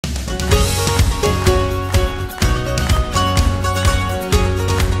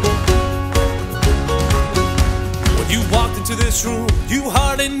into this room, you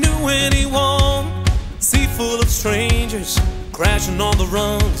hardly knew anyone. Sea full of strangers, crashing on the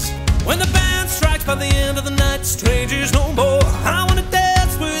rungs. When the band strikes by the end of the night, strangers no more. I wanna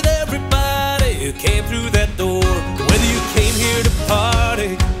dance with everybody who came through that door. Whether you came here to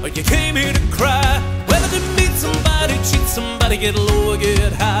party, or you came here to cry, whether to meet somebody, cheat somebody, get low or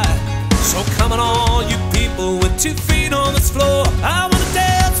get high. So come on all you people with 2 feet on this floor. I wanna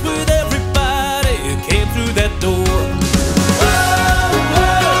dance with everybody who came through that door. Whoa,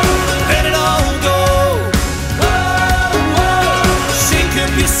 whoa, let it all go. Whoa, whoa, shake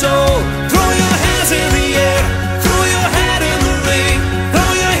up your soul. Throw your hands in the air, throw your hat in the ring,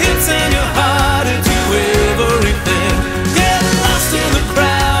 throw your hips and your heart into everything. Get lost in the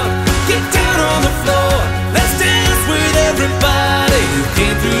crowd, get down on the floor. Let's dance with everybody who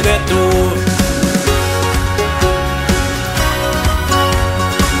came through that door.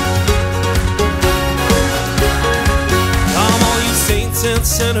 And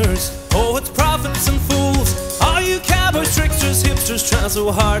sinners, poets, prophets, and fools. All you cowboys, tricksters, hipsters, trying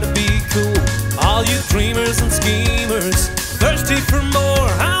so hard to be cool. All you dreamers and schemers, thirsty for more.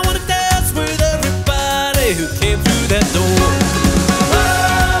 I wanna dance with everybody who came through that door.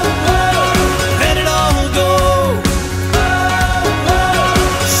 Whoa, whoa, let it all go. Whoa, whoa,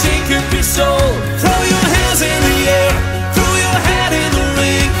 shake up your soul. Throw your hands in the air, throw your hat in the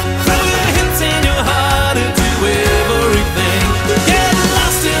ring, throw your hips and your heart into everything.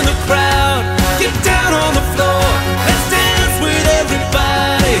 In the crowd, get down on the floor. Let's dance with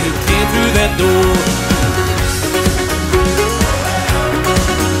everybody who came through that door.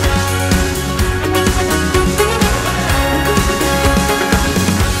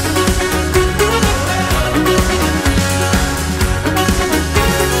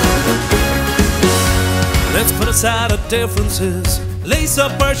 Let's put aside our differences, lace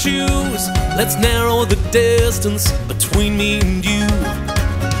up our shoes. Let's narrow the distance between me and you.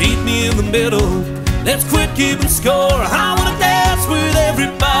 Meet me in the middle, let's quit keeping score. I wanna dance with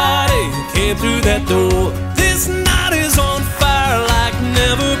everybody who came through that door. This night is on fire like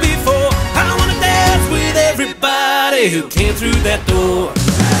never before. I wanna dance with everybody who came through that door.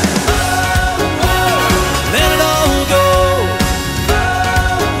 Whoa, whoa, let it all go.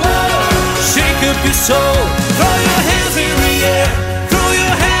 Whoa, whoa, shake up your soul. Throw your hands in the air, throw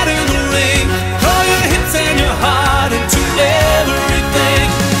your hat in the ring, throw your hips and your heart into everything.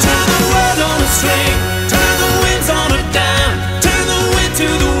 String, turn the winds on a dime, turn the wind to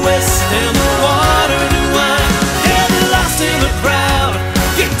the west and the water to wine. Get lost in the crowd,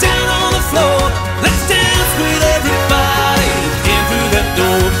 get down on the floor. Let's dance with everybody who came through that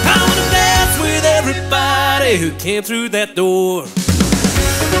door. I wanna dance with everybody who came through that door.